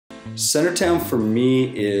Centretown for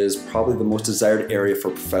me is probably the most desired area for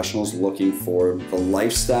professionals looking for the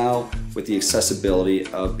lifestyle with the accessibility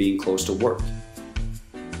of being close to work.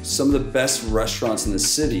 Some of the best restaurants in the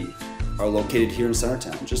city are located here in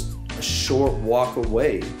Centretown, just a short walk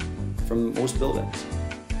away from most buildings.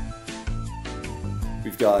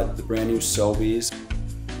 We've got the brand new Sobeys.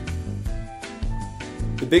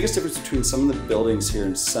 The biggest difference between some of the buildings here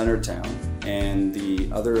in Centretown and the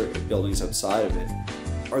other buildings outside of it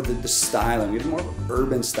are the styling. We have more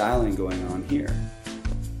urban styling going on here.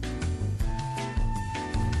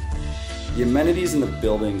 The amenities in the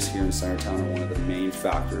buildings here in Centretown are one of the main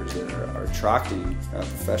factors that are attracting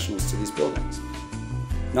professionals to these buildings.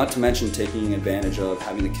 Not to mention taking advantage of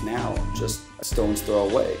having the canal just a stone's throw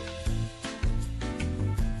away.